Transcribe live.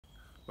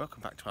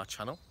Welcome back to our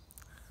channel.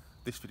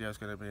 This video is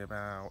going to be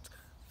about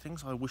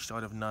things I wished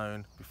I'd have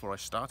known before I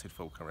started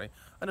falconry,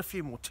 and a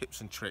few more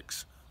tips and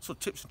tricks, sort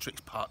of tips and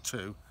tricks part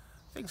 2,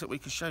 things that we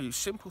can show you,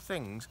 simple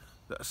things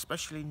that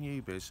especially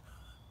newbies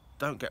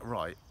don't get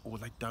right, or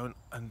they don't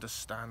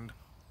understand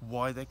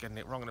why they're getting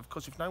it wrong. And of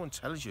course, if no one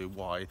tells you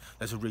why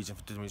there's a reason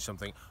for doing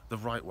something the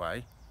right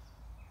way,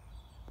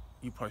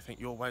 you probably think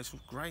your way is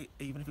great,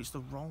 even if it's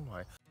the wrong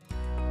way.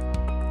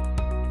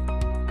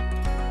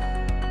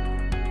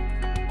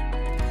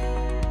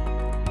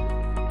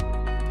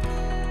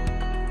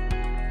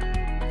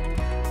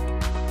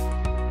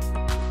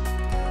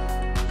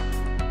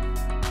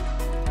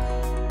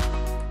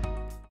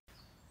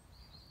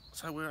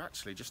 So we're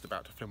actually just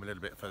about to film a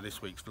little bit for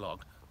this week's vlog,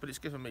 but it's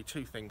given me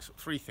three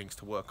things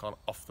to work on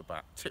off the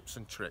bat. Tips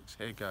and tricks,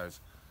 here goes.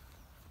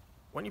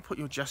 When you put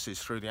your jesses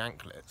through the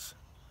anklets,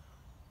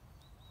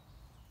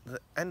 the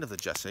end of the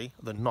jessie,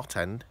 the knot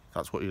end, if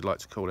that's what you'd like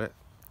to call it,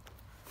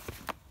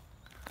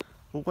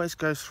 always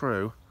goes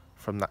through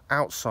from the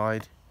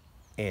outside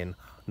in,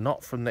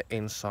 not from the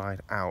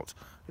inside out.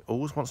 It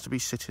always wants to be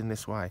sitting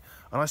this way.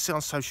 And I see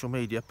on social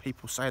media,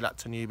 people say that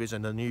to newbies,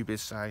 and the newbies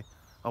say,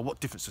 oh, what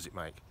difference does it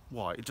make?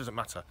 Why? It doesn't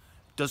matter.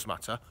 It does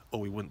matter, or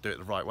we wouldn't do it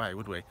the right way,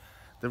 would we?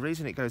 The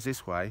reason it goes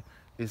this way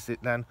is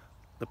that then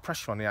the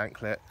pressure on the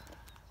anklet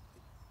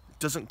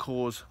doesn't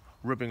cause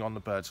rubbing on the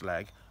bird's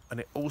leg,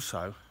 and it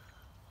also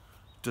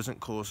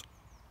doesn't cause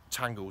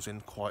tangles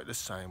in quite the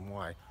same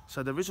way.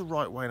 So there is a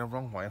right way and a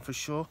wrong way, and for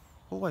sure,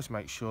 always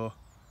make sure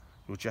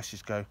your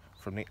jesses go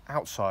from the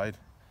outside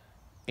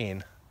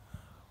in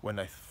when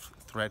they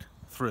thread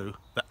through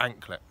the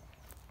anklet.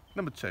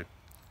 Number 2,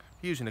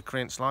 using a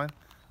clearance line.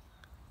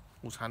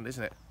 Always handy,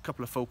 isn't it? A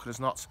couple of falconers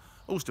knots.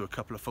 Always do a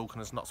couple of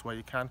falconers knots where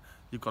you can.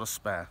 You've got a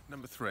spare.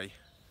 Number 3,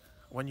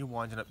 when you're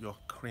winding up your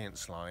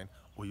clearance line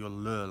or your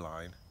lure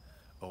line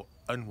or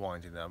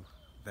unwinding them,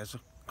 there's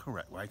a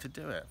correct way to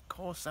do it. Of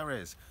course there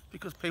is,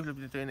 because people have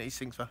been doing these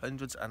things for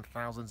hundreds and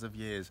thousands of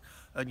years,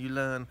 and you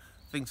learn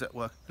things that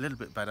work a little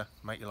bit better,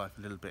 make your life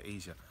a little bit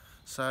easier.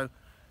 So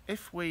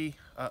if we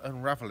are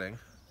unraveling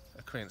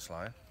a clearance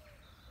line,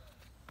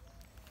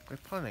 we're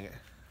pulling it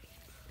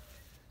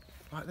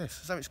like this,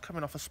 as though it's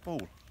coming off a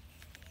spool.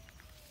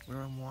 We're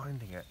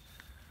unwinding it.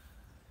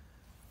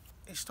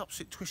 It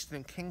stops it twisting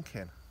and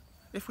kinking.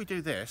 If we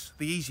do this,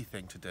 the easy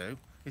thing to do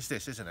is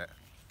this, isn't it?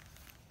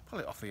 Pull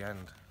it off the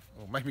end.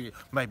 Or maybe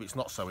it's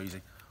not so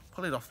easy.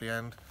 Pull it off the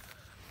end.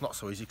 Not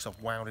so easy because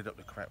I've wound it up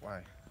the correct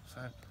way.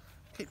 So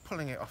keep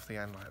pulling it off the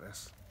end like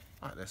this.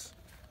 Like this.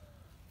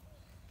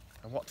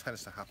 And what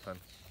tends to happen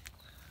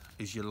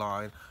is your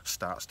line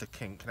starts to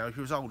kink. Now, if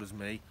you're as old as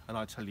me and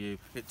I tell you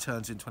it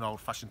turns into an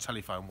old-fashioned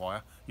telephone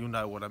wire, you'll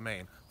know what I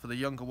mean. For the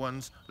younger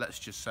ones, let's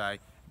just say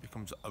it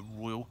becomes a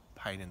royal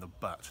pain in the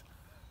butt.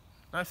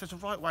 Now, if there's a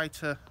right way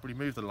to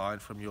remove the line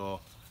from your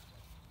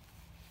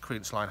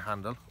clearance line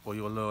handle or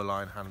your lure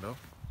line handle,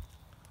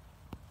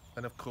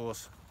 then of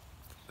course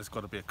there's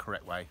got to be a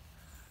correct way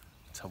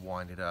to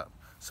wind it up.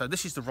 So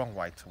this is the wrong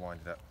way to wind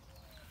it up.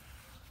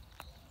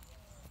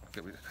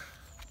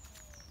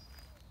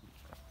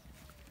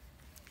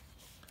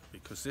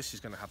 Because this is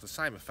going to have the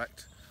same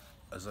effect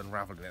as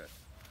unraveling it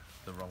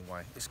the wrong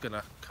way. It's going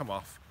to come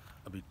off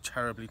and be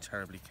terribly,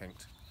 terribly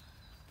kinked.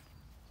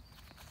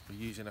 We're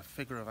using a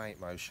figure of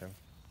 8 motion.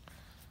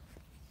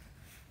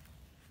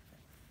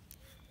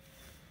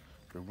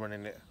 We're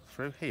running it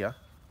through here.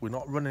 We're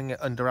not running it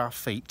under our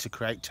feet to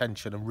create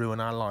tension and ruin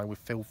our line with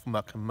filth,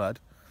 muck and mud.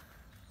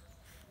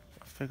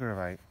 A figure of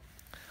 8.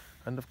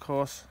 And of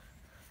course,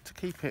 to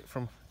keep it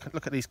from,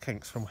 look at these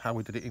kinks from how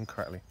we did it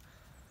incorrectly.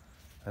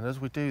 And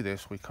as we do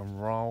this, we can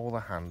roll the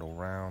handle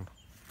round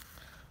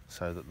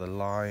so that the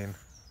line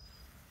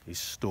is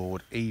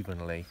stored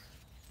evenly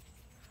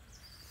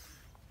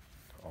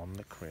on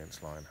the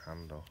clearance line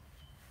handle.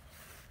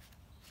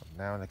 And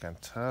now and again,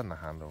 turn the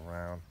handle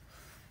round,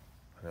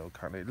 and it'll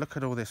currently, look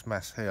at all this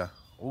mess here,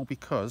 all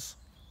because,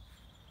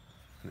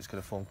 and it's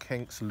going to form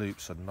kinks,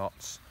 loops and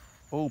knots,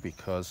 all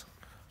because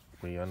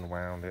we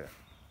unwound it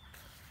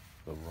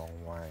the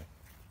wrong way.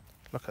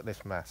 Look at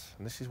this mess,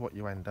 and this is what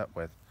you end up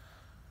with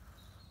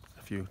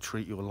if you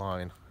treat your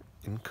line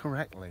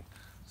incorrectly.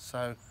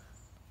 So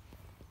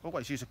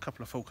always use a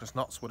couple of falconers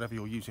knots, whatever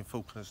you're using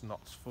falconers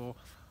knots for.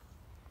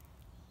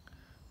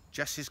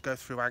 Jesses go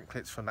through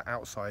anklets from the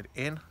outside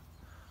in,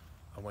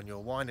 and when you're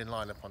winding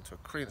line up onto a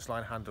clearance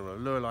line handle or a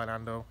lure line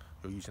handle,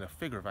 you're using a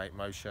figure of 8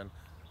 motion,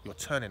 you're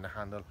turning the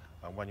handle,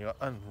 and when you're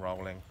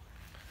unrolling,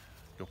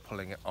 you're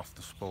pulling it off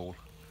the spool,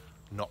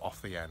 not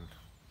off the end.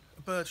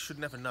 A bird should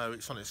never know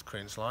it's on its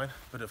clearance line,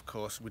 but of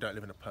course we don't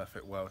live in a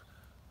perfect world.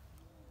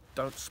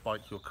 Don't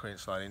spike your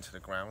clearance line into the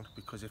ground,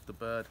 because if the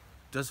bird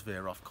does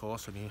veer off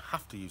course and you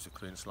have to use a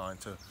clearance line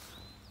to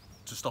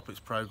stop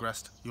its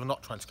progress, you're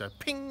not trying to go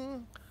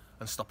ping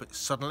and stop it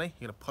suddenly.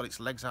 You're going to pull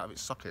its legs out of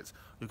its sockets.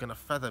 You're going to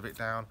feather it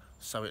down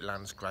so it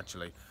lands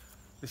gradually.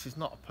 This is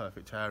not a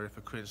perfect area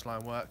for clearance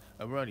line work,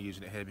 and we're only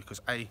using it here because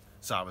A,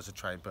 Zara's a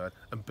trained bird,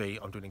 and B,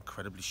 I'm doing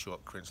incredibly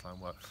short clearance line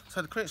work.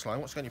 So the clearance line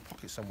wants to go in your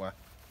pocket somewhere.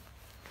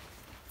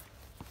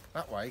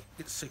 That way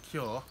it's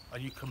secure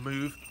and you can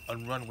move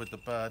and run with the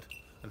bird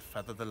and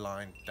feather the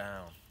line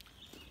down.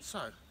 So,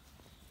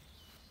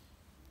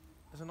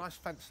 there's a nice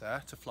fence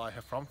there to fly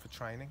her from for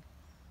training,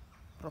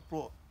 but I've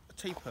brought a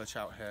T-perch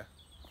out here.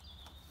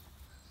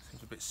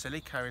 Seems a bit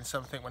silly carrying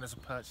something when there's a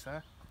perch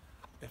there.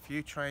 If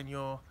you train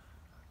your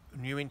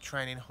new in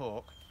training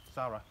hawk,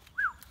 Zara,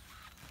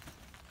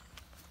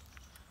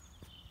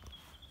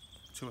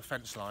 to a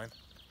fence line,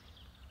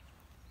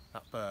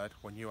 that bird,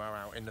 when you are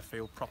out in the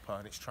field proper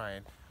and it's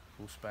trained,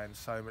 will spend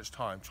so much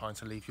time trying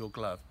to leave your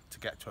glove to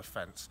get to a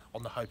fence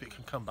on the hope it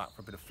can come back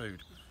for a bit of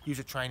food. Use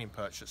a training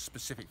perch that's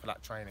specific for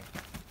that training.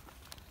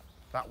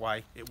 That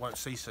way it won't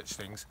see such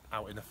things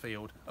out in the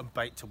field and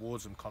bait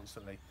towards them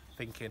constantly,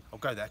 thinking, I'll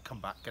go there, come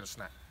back, get a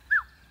snack.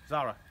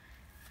 Zara.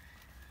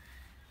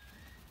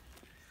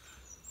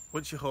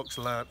 Once your hawk's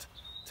learnt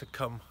to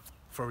come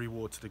for a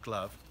reward to the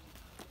glove,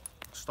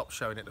 stop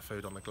showing it the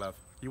food on the glove.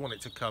 You want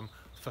it to come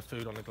for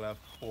food on the glove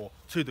or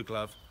to the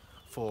glove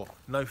for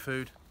no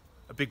food,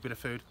 a big bit of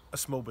food, a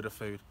small bit of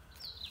food.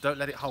 Don't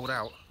let it hold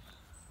out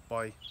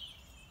by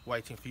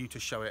waiting for you to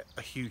show it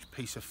a huge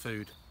piece of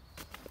food.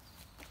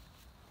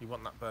 You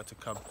want that bird to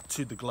come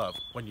to the glove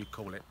when you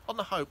call it, on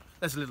the hope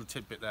there's a little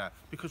tidbit there,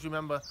 because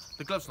remember,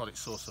 the glove's not its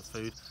source of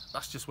food,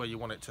 that's just where you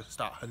want it to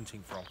start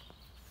hunting from.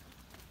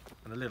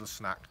 And a little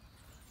snack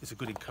is a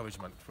good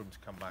encouragement for him to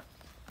come back.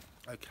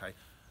 Okay,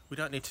 we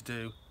don't need to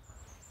do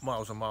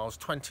miles and miles.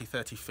 20,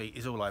 30 feet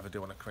is all I ever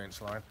do on a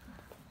clearance line.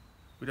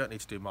 We don't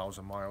need to do miles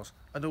and miles.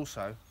 And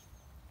also,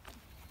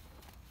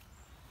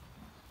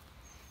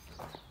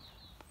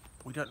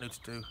 we don't need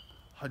to do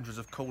hundreds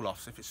of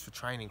call-offs if it's for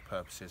training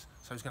purposes.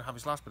 So he's going to have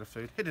his last bit of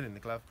food hidden in the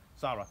glove.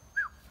 Zara,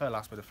 her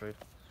last bit of food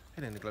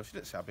hidden in the glove. She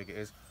didn't see how big it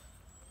is.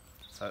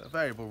 So a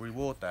variable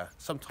reward there.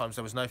 Sometimes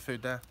there was no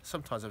food there.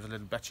 Sometimes there was a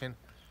little betching.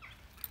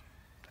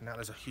 And now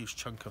there's a huge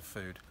chunk of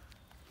food.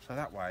 So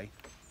that way,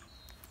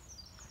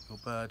 your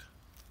bird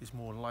is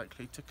more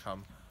likely to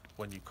come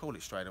when you call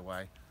it straight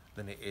away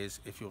than it is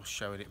if you're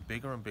showing it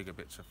bigger and bigger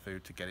bits of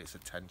food to get its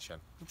attention.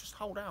 You'll just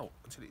hold out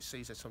until it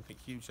sees there's something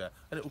huge there,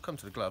 and it will come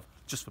to the glove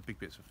just for big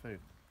bits of food.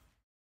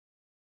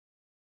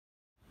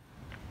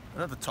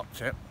 Another top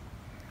tip,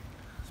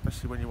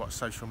 especially when you watch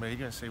social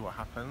media and see what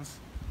happens,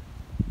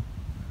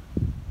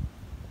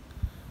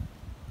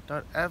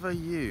 don't ever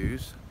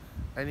use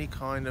any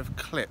kind of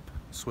clip,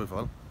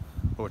 swivel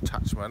or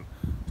attachment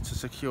to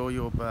secure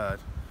your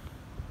bird.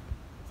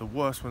 The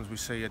worst ones we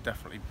see are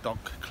definitely dog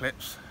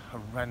clips.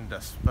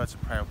 Horrendous. Birds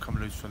of prey will come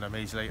loose from them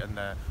easily, and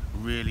they're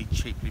really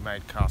cheaply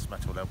made cast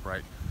metal, they'll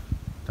break.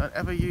 Don't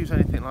ever use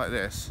anything like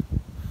this,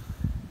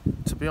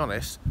 to be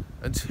honest,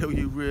 until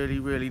you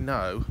really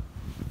know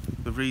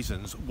the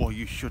reasons why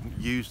you shouldn't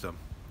use them.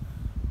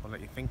 I'll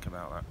let you think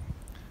about that.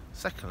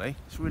 Secondly,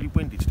 it's really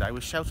windy today. We're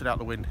sheltered out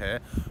the wind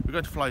here. We're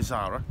going to fly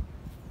Zara.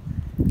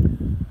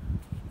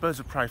 Birds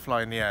of prey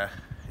fly in the air.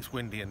 It's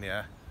windy in the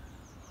air.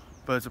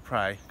 Birds of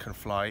prey can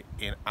fly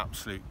in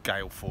absolute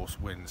gale force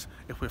winds.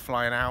 If we're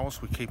flying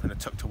owls, we're keeping a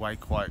tucked away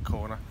quiet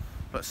corner,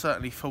 but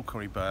certainly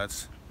falconry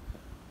birds,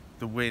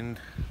 the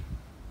wind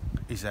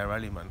is their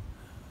element.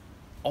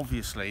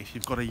 Obviously, if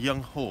you've got a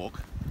young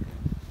hawk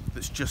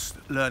that's just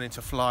learning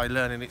to fly,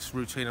 learning its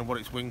routine and what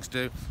its wings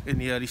do in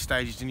the early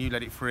stages, and you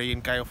let it free in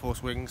gale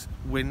force winds,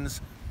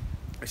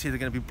 it's either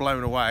going to be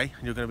blown away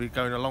and you're going to be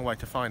going a long way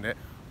to find it,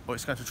 or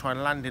it's going to try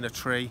and land in a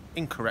tree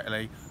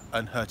incorrectly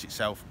and hurt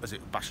itself as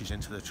it bashes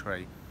into the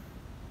tree.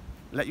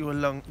 Let your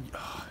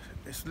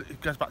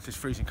it goes back to this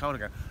freezing cold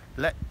again.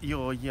 Let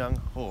your young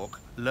hawk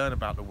learn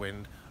about the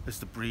wind as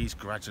the breeze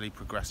gradually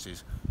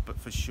progresses. But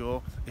for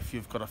sure, if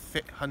you've got a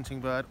fit hunting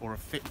bird or a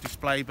fit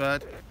display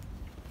bird,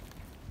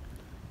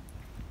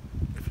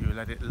 if you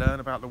let it learn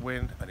about the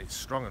wind and it's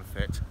strong and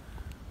fit,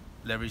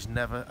 there is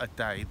never a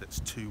day that's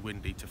too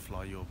windy to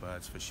fly your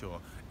birds, for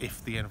sure,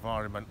 if the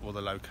environment or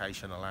the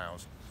location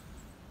allows.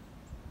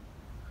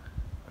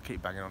 I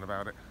keep banging on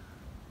about it.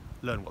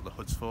 Learn what the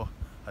hood's for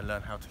and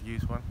learn how to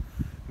use one.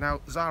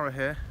 Now, Zara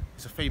here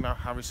is a female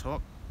Harris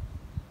hawk.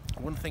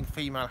 One thing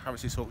female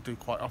Harris hawk do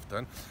quite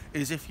often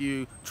is, if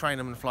you train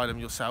them and fly them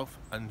yourself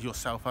and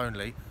yourself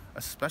only,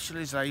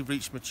 especially as they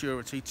reach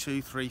maturity,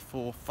 2, 3,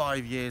 4,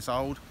 5 years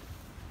old,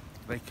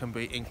 they can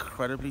be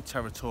incredibly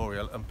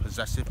territorial and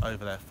possessive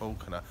over their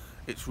falconer.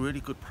 It's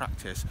really good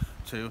practice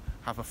to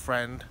have a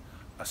friend,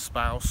 a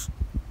spouse,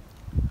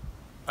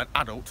 an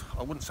adult,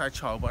 I wouldn't say a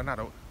child, but an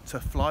adult, to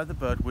fly the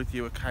bird with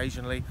you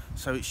occasionally,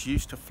 so it's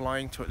used to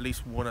flying to at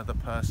least one other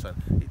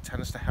person. It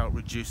tends to help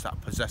reduce that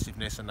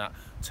possessiveness and that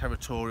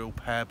territorial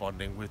pair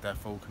bonding with their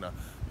falconer,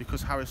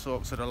 because Harris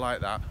hawks that are like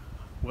that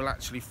will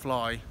actually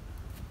fly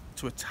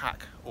to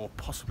attack or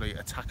possibly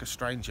attack a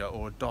stranger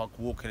or a dog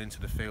walking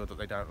into the field that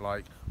they don't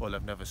like or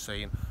they've never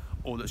seen,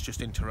 or that's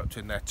just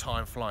interrupting their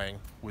time flying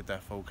with their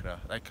falconer.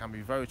 They can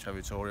be very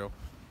territorial.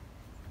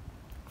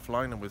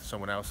 Flying them with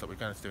someone else, that we're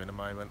going to do in a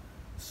moment,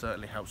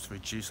 certainly helps to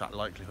reduce that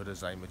likelihood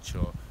as they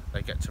mature.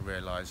 They get to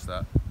realise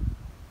that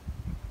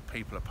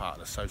people are part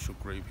of the social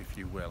group, if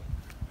you will.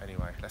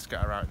 Anyway, let's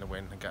get her out in the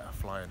wind and get her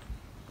flying.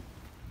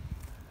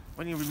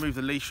 When you remove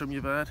the leash from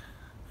your bird,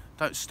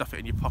 Don't stuff it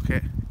in your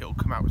pocket, it'll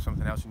come out with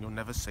something else and you'll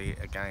never see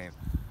it again.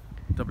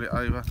 Double it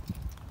over.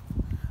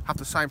 Have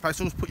the same place,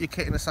 always put your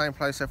kit in the same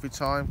place every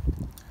time.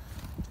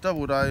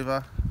 Doubled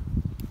over.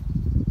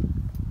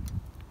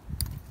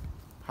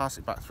 Pass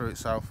it back through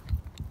itself,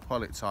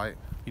 pull it tight.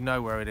 You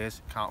know where it is,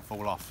 it can't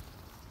fall off.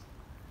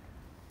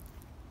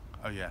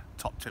 Oh yeah,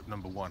 top tip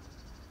number 1.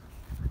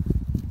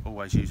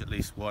 Always use at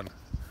least one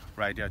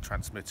radio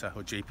transmitter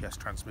or GPS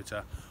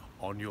transmitter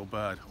on your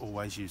bird.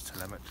 Always use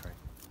telemetry.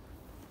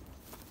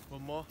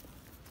 One more.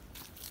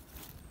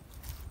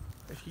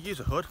 If you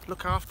use a hood,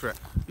 look after it.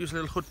 Use a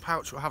little hood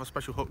pouch or have a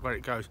special hook where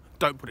it goes.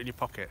 Don't put it in your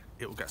pocket,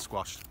 it will get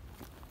squashed.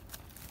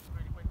 It's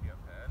really windy up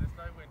here, there's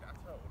no wind at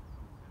all.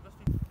 It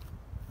must be...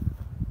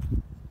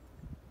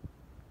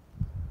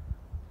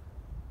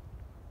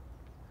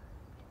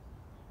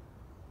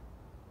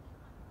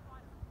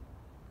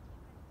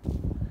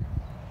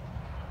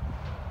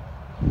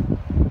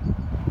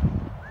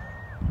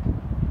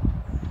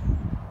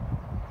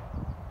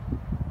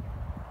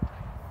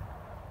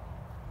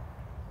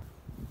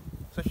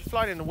 So if you're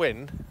flying in the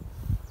wind,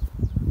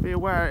 be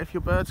aware if your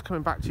bird's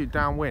coming back to you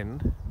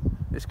downwind,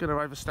 it's going to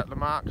overstep the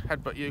mark,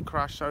 headbutt you,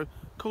 crash. So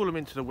call them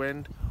into the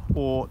wind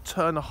or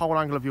turn the whole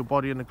angle of your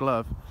body and the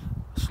glove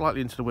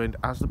slightly into the wind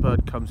as the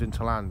bird comes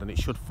into land, and it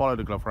should follow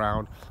the glove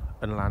around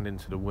and land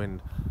into the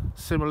wind.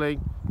 Similarly,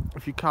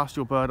 if you cast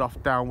your bird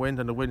off downwind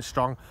and the wind's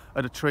strong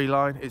at a tree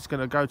line, it's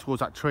going to go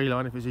towards that tree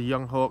line if it's a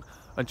young hawk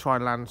and try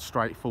and land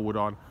straight forward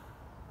on,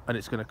 and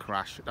it's going to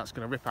crash. That's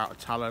going to rip out a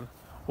talon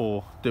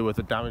or do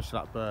other damage to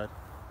that bird.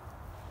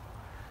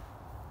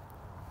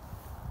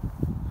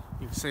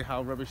 You can see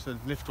how rubbish the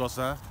lift was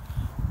there.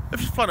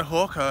 If you're flying a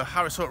hawk, a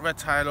Harris hawk, red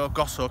tail or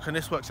goshawk, and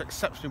this works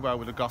exceptionally well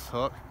with a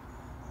goshawk.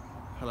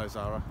 Hello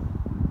Zara.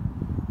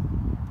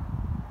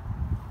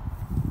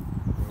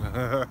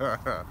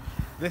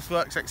 This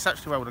works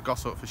exceptionally well with a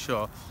goshawk for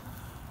sure.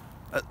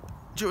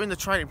 During the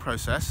training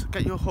process,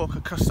 get your hawk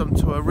accustomed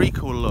to a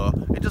recall lure.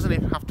 It doesn't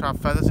even have to have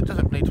feathers, it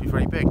doesn't need to be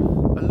very big.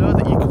 A lure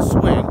that you can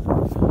swing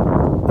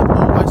that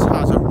always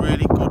has a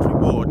really good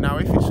reward. Now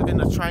if it's in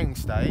the training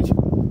stage,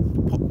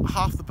 put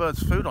half the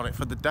bird's food on it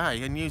for the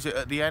day and use it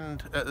at the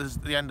end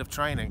of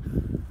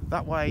training.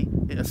 That way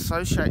it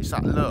associates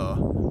that lure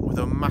with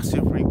a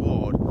massive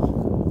reward.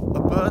 A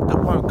bird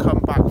that won't come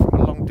back from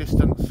a long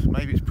distance,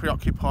 maybe it's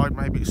preoccupied,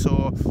 maybe it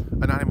saw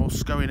an animal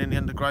scurrying in the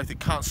undergrowth, it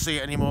can't see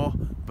it anymore,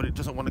 but it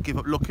doesn't want to give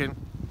up looking,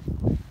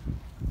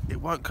 it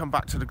won't come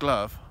back to the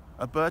glove.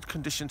 A bird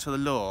conditioned to the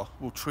lure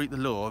will treat the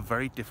lure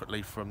very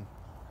differently from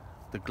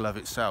the glove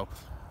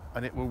itself,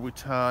 and it will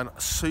return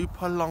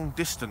super long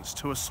distance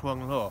to a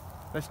swung lure.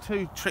 There's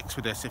 2 tricks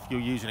with this if you're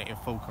using it in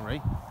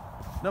falconry.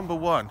 Number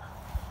 1,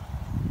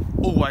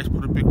 always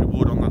put a big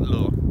reward on that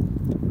lure.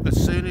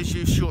 As soon as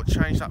you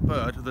shortchange that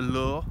bird, the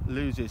lure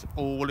loses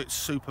all its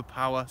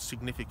superpower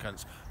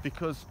significance,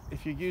 because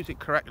if you use it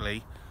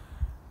correctly,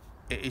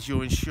 it is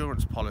your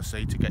insurance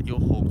policy to get your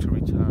hawk to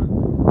return.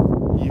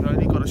 You've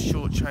only got to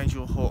shortchange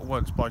your hawk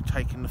once by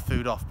taking the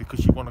food off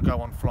because you want to go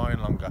on flying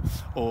longer,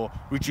 or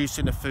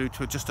reducing the food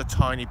to just a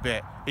tiny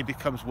bit. It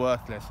becomes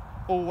worthless.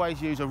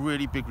 Always use a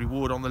really big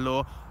reward on the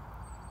lure.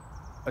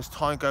 As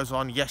time goes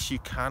on, yes, you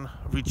can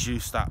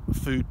reduce that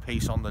food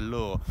piece on the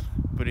lure,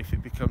 but if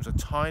it becomes a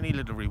tiny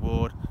little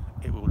reward,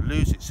 it will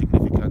lose its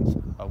significance,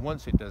 and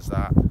once it does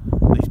that,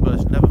 these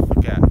birds never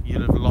forget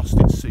you'll have lost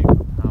its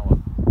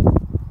superpower.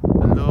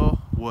 The lure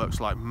works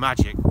like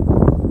magic.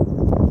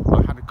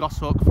 I had a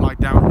goshawk fly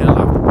downhill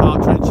after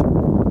partridge.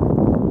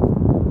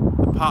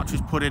 The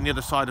partridge put in the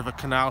other side of a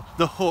canal,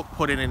 the hawk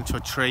put in into a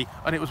tree,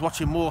 and it was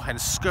watching moorhens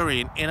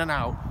scurrying in and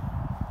out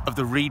of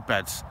the reed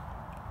beds.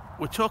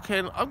 We're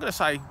talking, I'm going to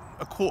say,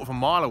 a quarter of a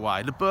mile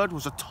away. The bird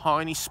was a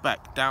tiny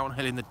speck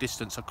downhill in the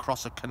distance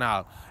across a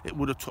canal. It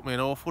would have took me an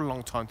awful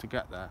long time to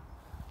get there.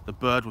 The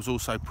bird was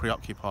also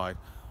preoccupied.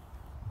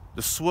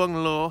 The swung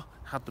lure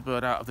had the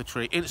bird out of the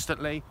tree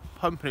instantly,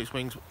 pumping its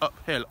wings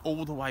uphill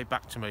all the way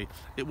back to me.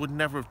 It would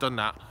never have done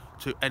that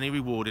to any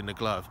reward in the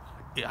glove.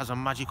 It has a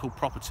magical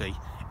property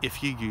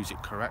if you use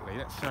it correctly.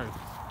 Let's show.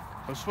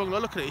 I'm swung lure,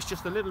 look at it, it's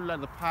just a little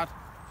leather pad.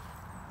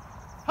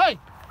 Hey!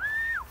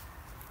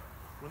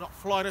 We're not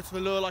flying into the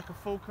lure like a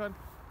falcon.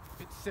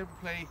 It's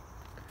simply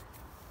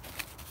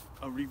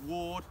a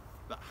reward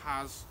that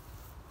has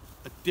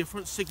a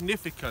different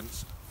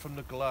significance from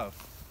the glove.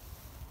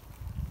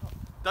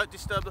 Don't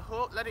disturb the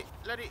hawk, let it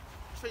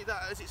treat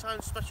that as its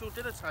own special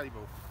dinner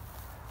table.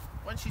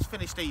 When she's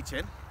finished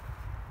eating,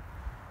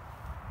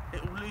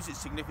 it will lose its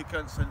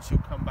significance and she'll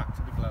come back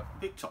to the glove.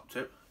 Big top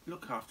tip,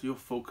 look after your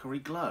falconry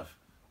glove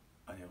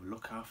and it will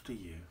look after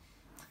you.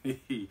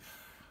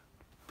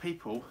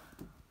 People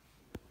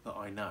that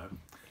I know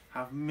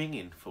have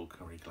minging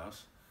falconry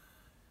gloves.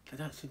 They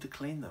don't seem to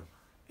clean them.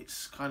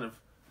 It's kind of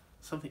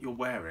something you're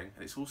wearing,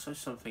 and it's also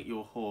something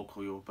your hawk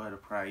or your bird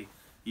of prey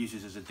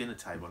uses as a dinner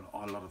table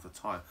a lot of the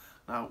time.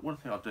 Now, one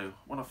thing I'll do,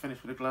 when I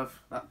finish with a glove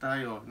that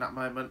day or in that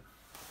moment,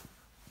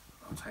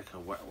 I'll take a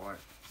wet wipe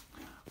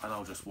and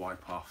I'll just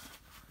wipe off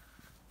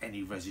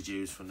any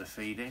residues from the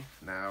feeding.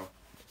 Now,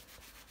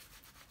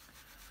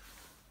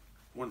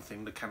 one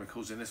thing the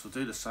chemicals in this will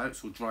do, the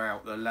soaps will dry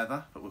out the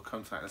leather, but we'll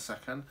come to that in a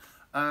second.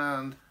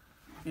 And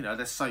you know,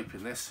 there's soap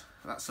in this.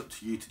 That's up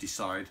to you to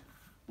decide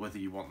whether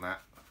you want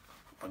that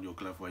on your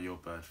glove where your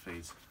bird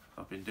feeds.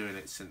 I've been doing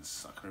it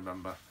since I can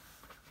remember,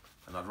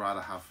 and I'd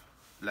rather have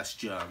less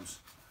germs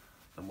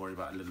than worry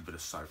about a little bit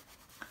of soap.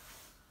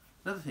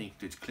 Another thing you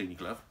can do to clean your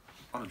glove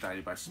on a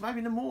daily basis, maybe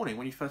in the morning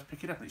when you first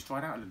pick it up and it's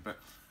dried out a little bit,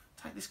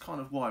 take this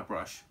kind of wire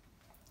brush.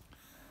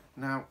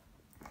 Now,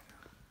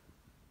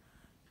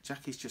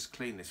 Jackie's just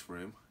cleaned this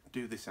room.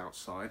 Do this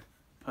outside.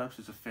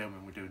 Purposes of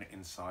filming, we're doing it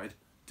inside.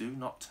 Do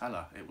not tell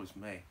her it was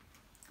me.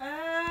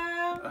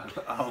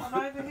 I'm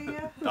over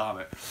here.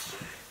 Darn it.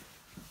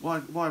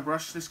 Wire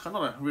brush, this kind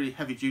of not a really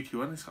heavy duty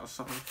one. It's got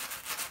something.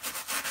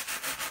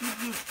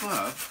 Give your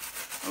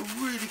glove a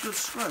really good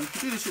scrub. If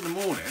you do this in the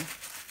morning,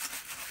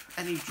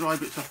 any dry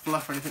bits of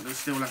fluff or anything that's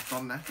still left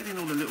on there, get in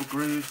all the little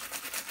grooves.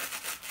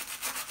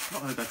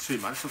 Not going to go too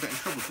much, I'll get in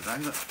trouble today,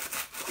 but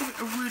give it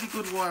a really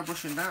good wire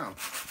brushing down.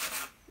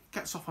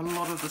 Gets off a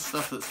lot of the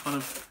stuff that's kind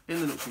of in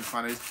the nooks and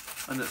crannies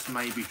and that's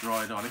maybe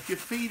dried on. If you're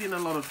feeding a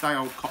lot of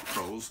day-old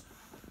cockerels,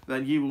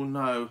 then you will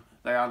know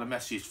they are the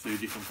messiest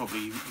food you can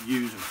probably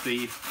use and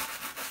feed.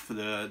 For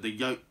the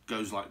yolk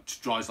dries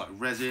like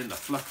resin, the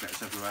fluff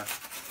gets everywhere.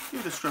 Give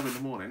it a scrub in the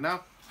morning.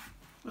 Now,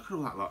 look at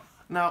all that lot.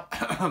 Now,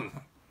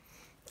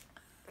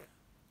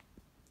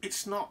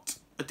 it's not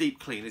a deep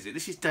clean, is it?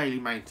 This is daily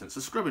maintenance.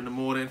 A scrub in the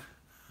morning, a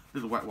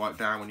little wet wipe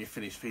down when you're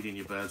finished feeding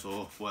your birds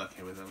or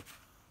working with them.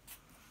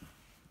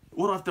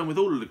 What I've done with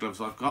all of the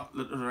gloves I've got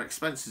that are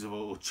expensive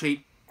or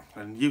cheap,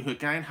 and you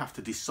again have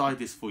to decide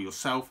this for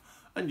yourself,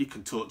 and you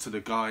can talk to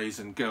the guys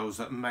and girls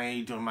that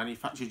made or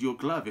manufactured your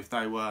glove. If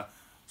they were,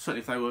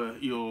 certainly if they were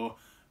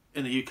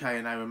in the UK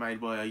and they were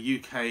made by a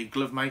UK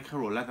glove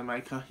maker or leather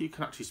maker, you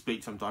can actually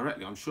speak to them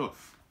directly, I'm sure.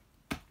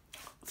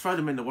 Throw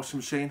them in the washing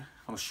machine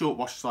on a short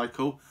wash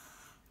cycle,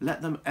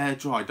 let them air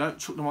dry. Don't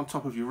chuck them on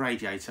top of your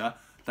radiator.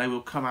 They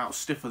will come out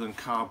stiffer than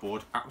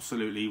cardboard,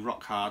 absolutely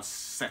rock hard,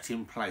 set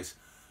in place.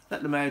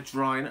 Let them air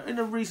dry in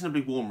a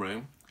reasonably warm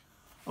room,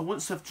 and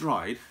once they've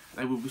dried,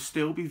 they will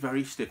still be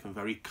very stiff and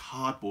very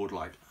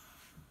cardboard-like.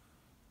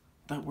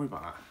 Don't worry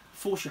about that.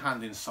 Force your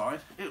hand inside.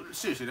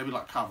 Seriously, they'll be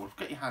like cardboard.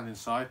 Get your hand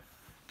inside.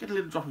 Get a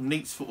little drop of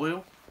neat's foot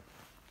oil.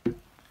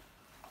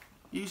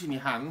 Using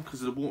your hand,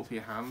 because of the warmth of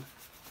your hand.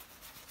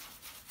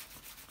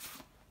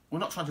 We're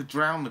not trying to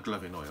drown the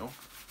glove in oil.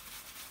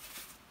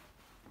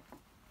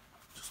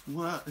 Just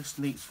work this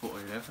neat's foot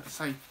oil in.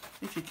 Say,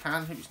 if you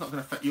can, if it's not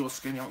going to affect your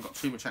skin, you haven't got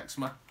too much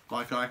eczema,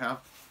 like I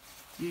have,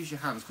 use your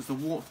hands, because the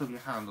warmth of your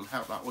hand will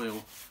help that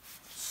oil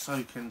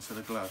soak into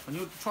the glove. When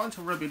you're trying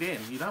to rub it in,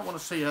 you don't want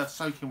to see a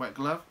soaking wet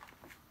glove.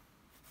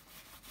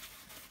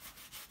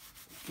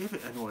 Give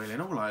it an oil in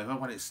all over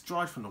when it's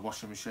dried from the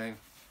washing machine,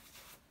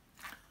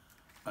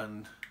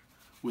 and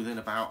within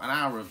about an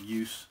hour of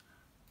use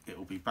it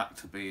will be back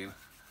to being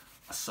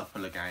a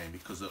supple again,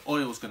 because the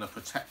oil's going to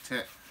protect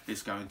it,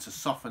 it's going to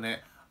soften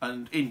it,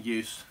 and in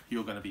use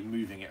you're going to be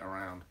moving it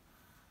around.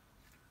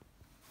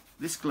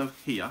 This glove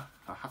here,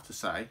 I have to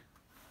say,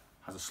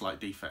 has a slight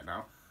defect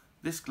now.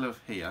 This glove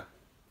here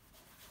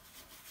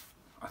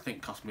I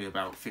think cost me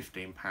about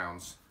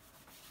 £15,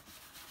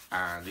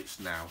 and it's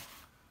now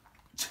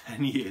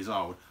 10 years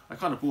old. I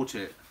kind of bought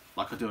it,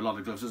 like I do a lot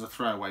of gloves, as a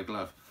throwaway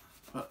glove.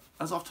 But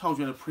as I've told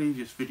you in a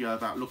previous video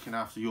about looking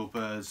after your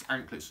birds'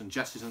 anklets and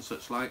jesses and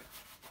such like,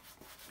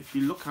 if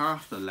you look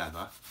after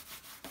leather,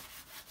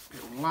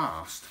 it'll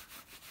last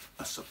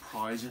a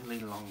surprisingly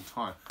long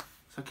time.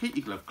 So keep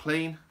your glove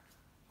clean.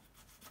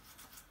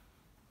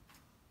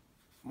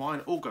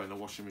 Mine all go in the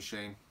washing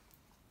machine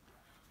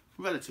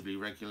relatively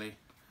regularly.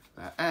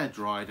 They're air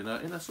dried in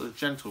a sort of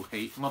gentle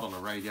heat, not on a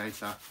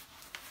radiator,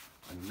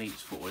 and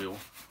neat's foot oil.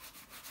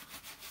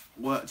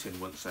 Worked in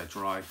once they're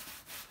dry,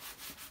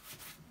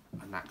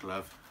 and that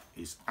glove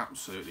is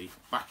absolutely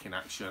back in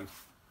action.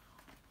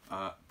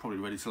 Probably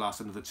ready to last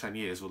another 10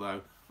 years,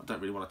 although I don't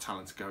really want a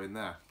talent to go in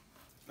there.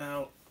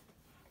 Now,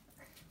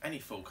 any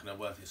falconer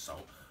worth his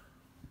salt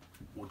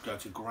would go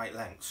to great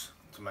lengths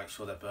to make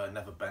sure their bird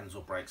never bends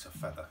or breaks a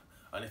feather.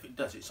 And if it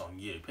does, it's on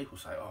you. People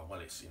say, oh,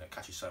 well, it's, it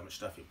catches so much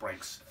stuff, it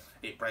breaks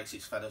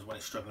its feathers when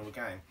it's struggling with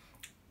game.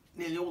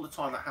 Nearly all the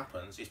time that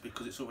happens is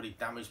because it's already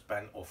damaged,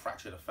 bent or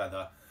fractured a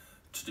feather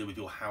to do with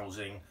your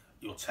housing,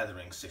 your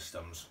tethering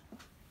systems.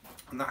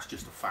 And that's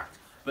just a fact.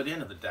 But at the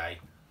end of the day,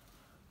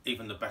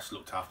 even the best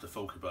looked after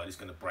falconry bird is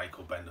going to break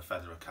or bend a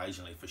feather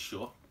occasionally, for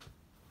sure.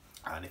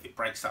 And if it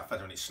breaks that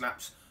feather and it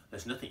snaps,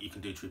 there's nothing you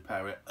can do to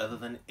repair it other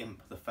than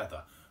imp the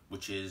feather,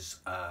 which is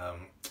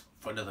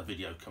for another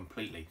video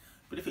completely.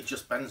 But if it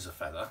just bends a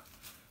feather,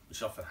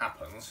 which often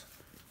happens,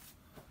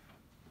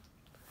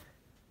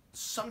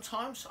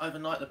 sometimes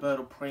overnight the bird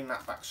will preen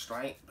that back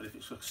straight, but if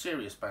it's a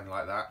serious bend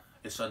like that,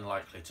 it's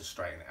unlikely to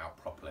straighten it out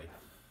properly.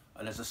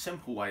 And there's a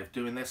simple way of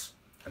doing this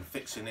and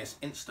fixing this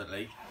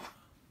instantly,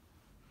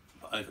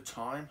 but over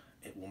time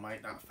it will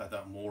make that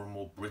feather more and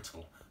more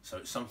brittle. So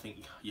it's something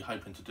you're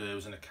hoping to do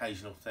as an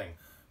occasional thing.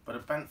 But a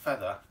bent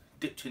feather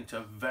dipped into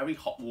very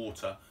hot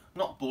water,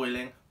 not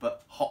boiling,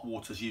 but hot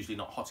water's usually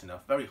not hot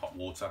enough, very hot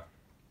water,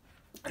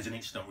 as an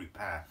instant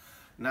repair.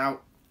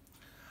 Now,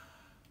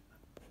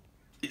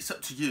 it's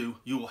up to you,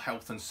 your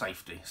health and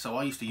safety. So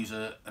I used to use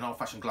an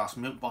old-fashioned glass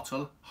milk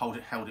bottle,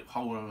 holding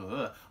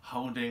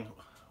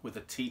with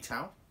a tea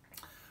towel.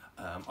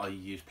 I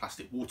use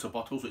plastic water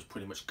bottles, which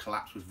pretty much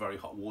collapse with very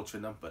hot water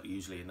in them, but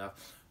usually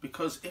enough.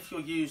 Because if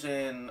you're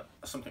using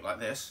something like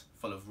this,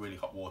 full of really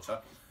hot water,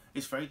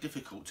 it's very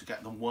difficult to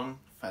get the one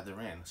feather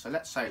in. So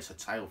let's say it's a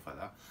tail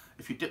feather.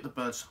 If you dip the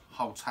bird's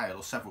whole tail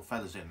or several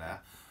feathers in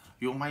there,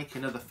 you're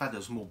making other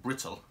feathers more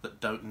brittle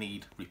that don't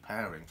need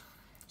repairing.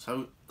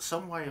 So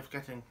some way of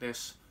getting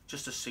this,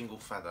 just a single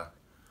feather,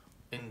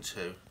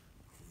 into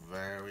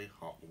very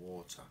hot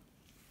water.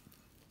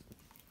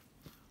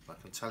 I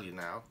can tell you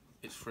now,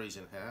 it's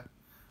freezing here,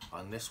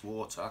 and this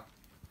water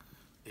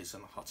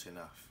isn't hot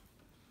enough.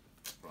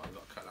 Right, I've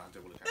got to cut that and do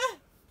all again.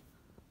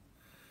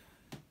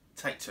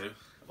 Take two.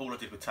 All I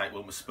did with take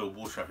one was spill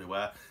water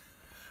everywhere.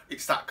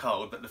 It's that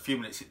cold that the few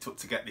minutes it took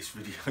to get this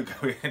video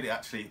going,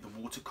 the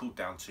water cooled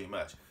down too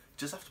much. It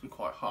does have to be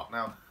quite hot.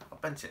 Now,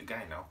 I've bent it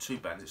again now, 2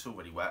 bends, it's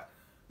already wet.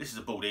 This is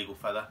a bald eagle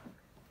feather,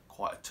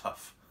 quite a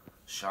tough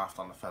shaft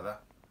on the feather.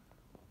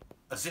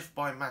 As if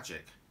by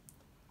magic,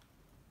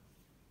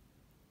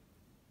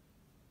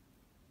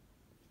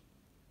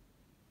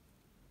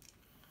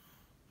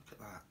 look at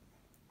that.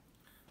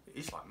 It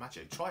is like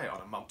magic. Try it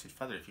on a molted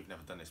feather if you've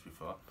never done this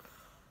before.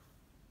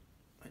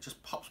 It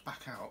just pops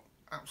back out,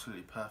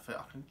 absolutely perfect.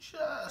 I can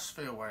just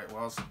feel where it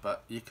was,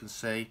 but you can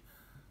see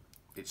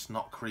it's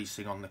not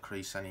creasing on the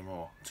crease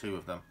anymore, 2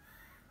 of them.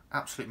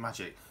 Absolute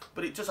magic.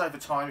 But it does over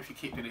time, if you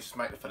keep doing this, to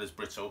make the feathers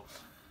brittle,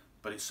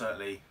 but it's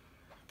certainly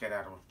get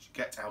out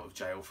of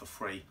jail for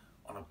free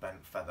on a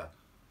bent feather.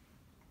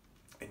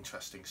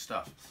 Interesting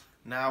stuff.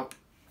 Now,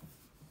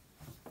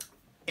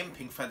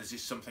 imping feathers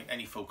is something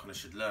any falconer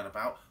should learn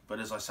about, but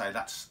as I say,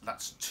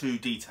 that's too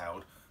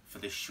detailed for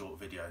this short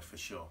video for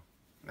sure.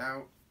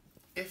 Now,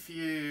 if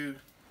you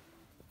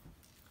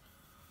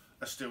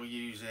are still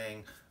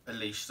using a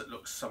leash that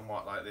looks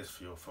somewhat like this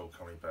for your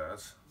falconry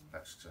birds,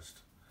 let's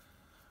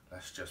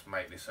just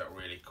make this up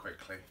really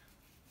quickly.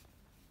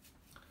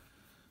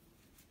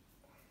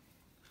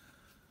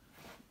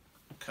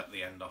 Cut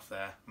the end off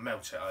there,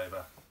 melt it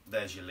over,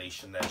 there's your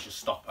leash and there's your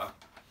stopper.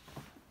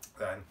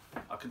 Then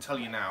I can tell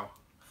you now,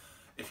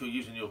 if you're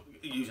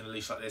using a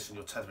leash like this and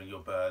you're tethering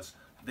your birds,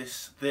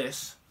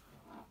 this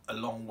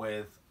along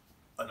with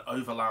an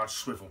overlarge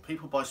swivel.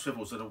 People buy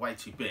swivels that are way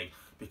too big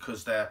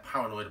because they're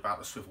paranoid about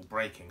the swivel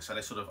breaking, so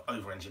they sort of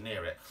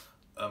over-engineer it,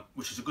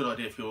 which is a good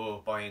idea if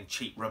you're buying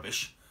cheap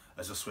rubbish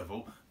as a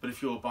swivel, but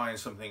if you're buying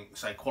something,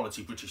 say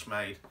quality British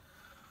made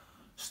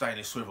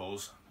stainless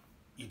swivels,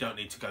 you don't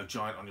need to go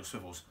giant on your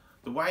swivels.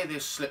 The way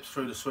this slips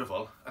through the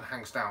swivel and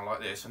hangs down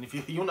like this, and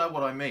if you'll know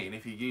what I mean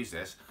if you use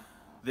this,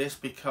 this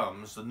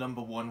becomes the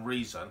 #1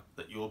 reason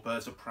that your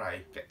birds of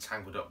prey get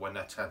tangled up when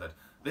they're tethered.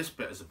 This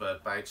bit as the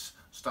bird baits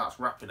starts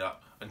wrapping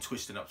up and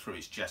twisting up through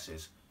its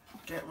jesses.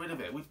 Get rid of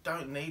it. We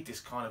don't need this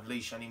kind of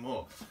leash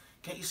anymore.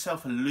 Get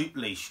yourself a loop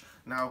leash.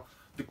 Now,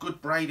 the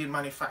good braiding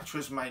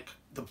manufacturers make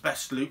the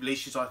best loop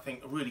leashes, I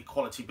think. A really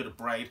quality bit of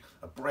braid.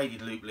 A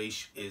braided loop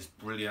leash is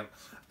brilliant.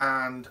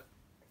 And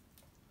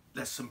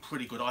there's some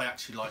pretty good, I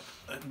actually like,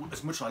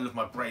 as much as I love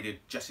my braided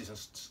jesses and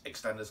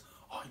extenders,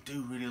 I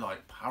do really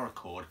like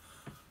paracord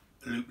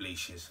loop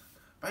leashes.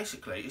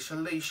 Basically, it's a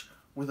leash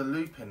with a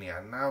loop in the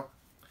end. Now,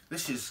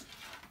 this is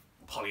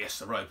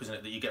polyester rope, isn't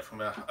it, that you get from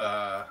a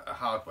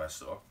hardware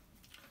store.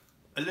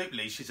 A loop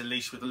leash is a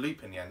leash with a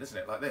loop in the end, isn't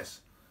it, like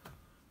this.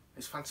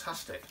 It's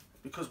fantastic,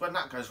 because when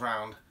that goes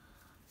round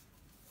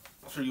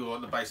through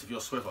the base of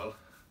your swivel,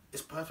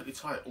 it's perfectly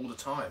tight all the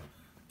time.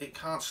 It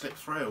can't slip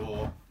through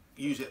or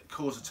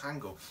cause a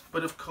tangle.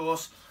 But of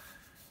course,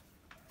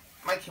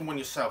 making one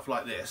yourself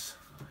like this,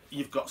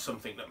 you've got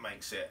something that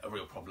makes it a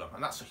real problem,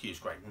 and that's a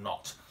huge great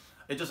knot.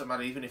 It doesn't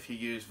matter even if you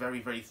use very,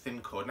 very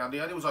thin cord. Now,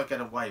 the only ones I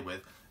get away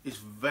with is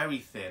very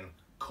thin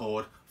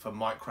cord for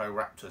micro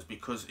raptors,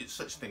 because it's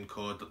such thin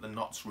cord that the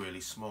knot's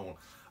really small.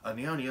 And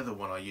the only other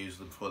one I use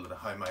them for that are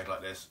homemade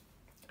like this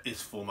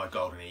is for my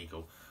golden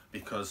eagle,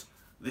 because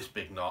this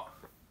big knot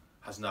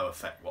has no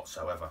effect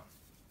whatsoever.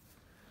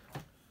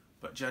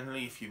 But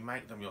generally, if you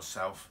make them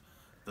yourself,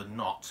 the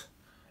knot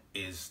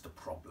is the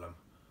problem.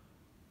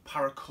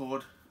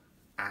 Paracord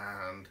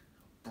and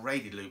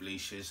braided loop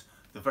leashes,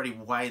 the very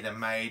way they're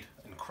made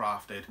and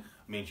crafted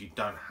means you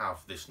don't have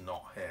this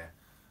knot here.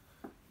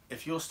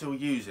 If you're still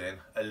using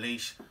a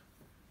leash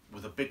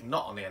with a big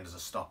knot on the end as a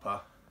stopper,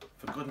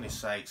 for goodness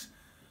sakes,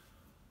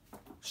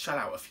 shell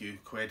out a few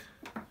quid,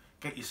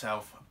 get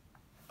yourself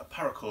a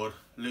paracord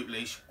loop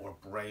leash or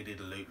a braided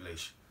loop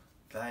leash.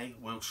 They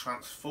will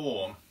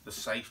transform the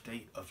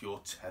safety of your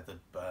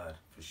tethered bird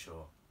for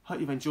sure. Hope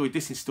you've enjoyed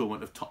this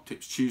instalment of Top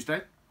Tips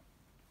Tuesday.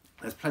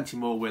 There's plenty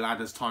more we'll add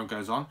as time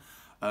goes on.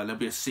 There'll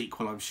be a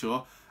sequel, I'm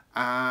sure.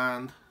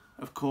 And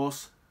of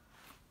course,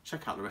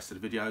 check out the rest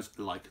of the videos,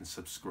 like and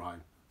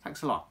subscribe.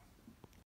 Thanks a lot.